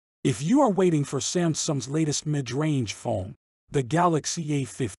If you are waiting for Samsung's latest mid-range phone, the Galaxy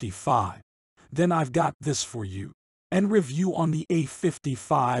A55, then I've got this for you. And review on the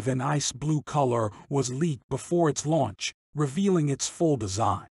A55 in ice blue color was leaked before its launch, revealing its full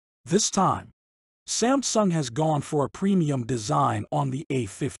design. This time, Samsung has gone for a premium design on the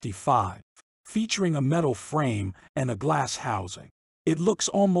A55, featuring a metal frame and a glass housing. It looks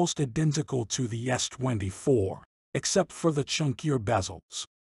almost identical to the S24, except for the chunkier bezels.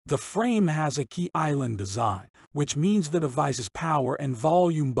 The frame has a key island design, which means the device's power and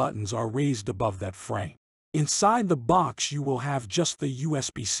volume buttons are raised above that frame. Inside the box you will have just the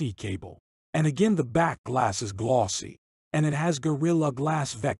USB-C cable. And again, the back glass is glossy, and it has Gorilla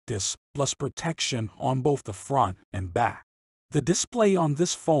Glass Vectis plus protection on both the front and back. The display on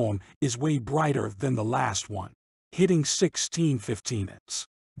this phone is way brighter than the last one, hitting 1615 nits.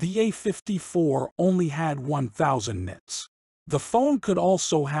 The A54 only had 1000 nits. The phone could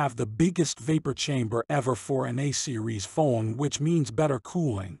also have the biggest vapor chamber ever for an A-series phone, which means better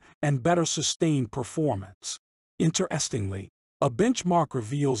cooling and better sustained performance. Interestingly, a benchmark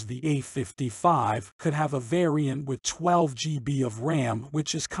reveals the A55 could have a variant with 12 GB of RAM,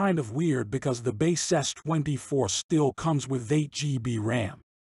 which is kind of weird because the base S24 still comes with 8 GB RAM.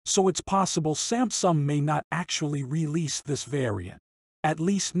 So it's possible Samsung may not actually release this variant, at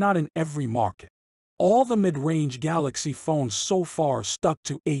least not in every market. All the mid-range Galaxy phones so far stuck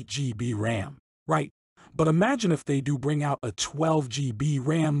to 8 GB RAM, right? But imagine if they do bring out a 12 GB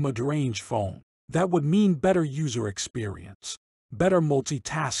RAM mid-range phone. That would mean better user experience, better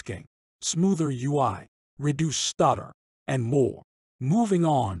multitasking, smoother UI, reduced stutter, and more. Moving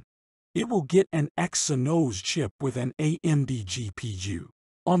on, it will get an Exynos chip with an AMD GPU.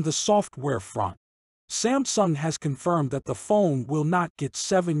 On the software front, Samsung has confirmed that the phone will not get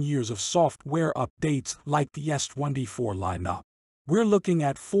 7 years of software updates like the S24 lineup. We're looking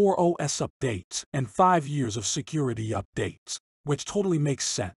at 4 OS updates and 5 years of security updates, which totally makes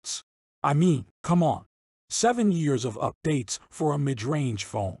sense. I mean, come on. 7 years of updates for a mid-range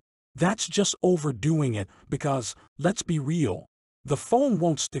phone. That's just overdoing it because, let's be real, the phone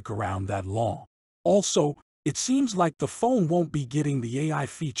won't stick around that long. Also, it seems like the phone won't be getting the AI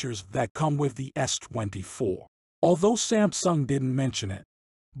features that come with the S24, although Samsung didn't mention it.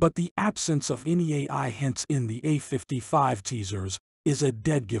 But the absence of any AI hints in the A55 teasers is a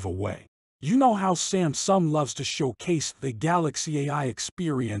dead giveaway. You know how Samsung loves to showcase the Galaxy AI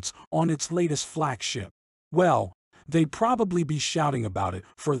experience on its latest flagship. Well, they'd probably be shouting about it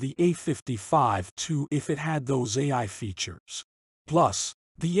for the A55 too if it had those AI features. Plus,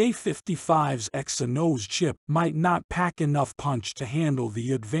 the A55's Exynos chip might not pack enough punch to handle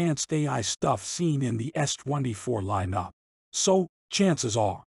the advanced AI stuff seen in the S24 lineup. So, chances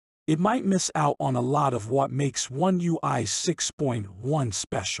are, it might miss out on a lot of what makes One UI 6.1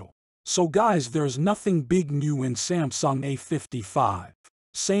 special. So guys, there's nothing big new in Samsung A55.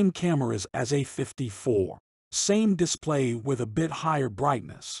 Same cameras as A54. Same display with a bit higher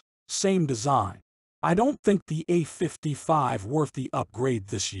brightness. Same design. I don't think the A55 worth the upgrade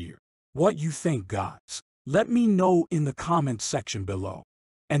this year. What you think, guys? Let me know in the comment section below.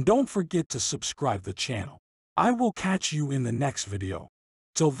 And don't forget to subscribe the channel. I will catch you in the next video.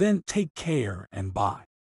 Till then, take care and bye.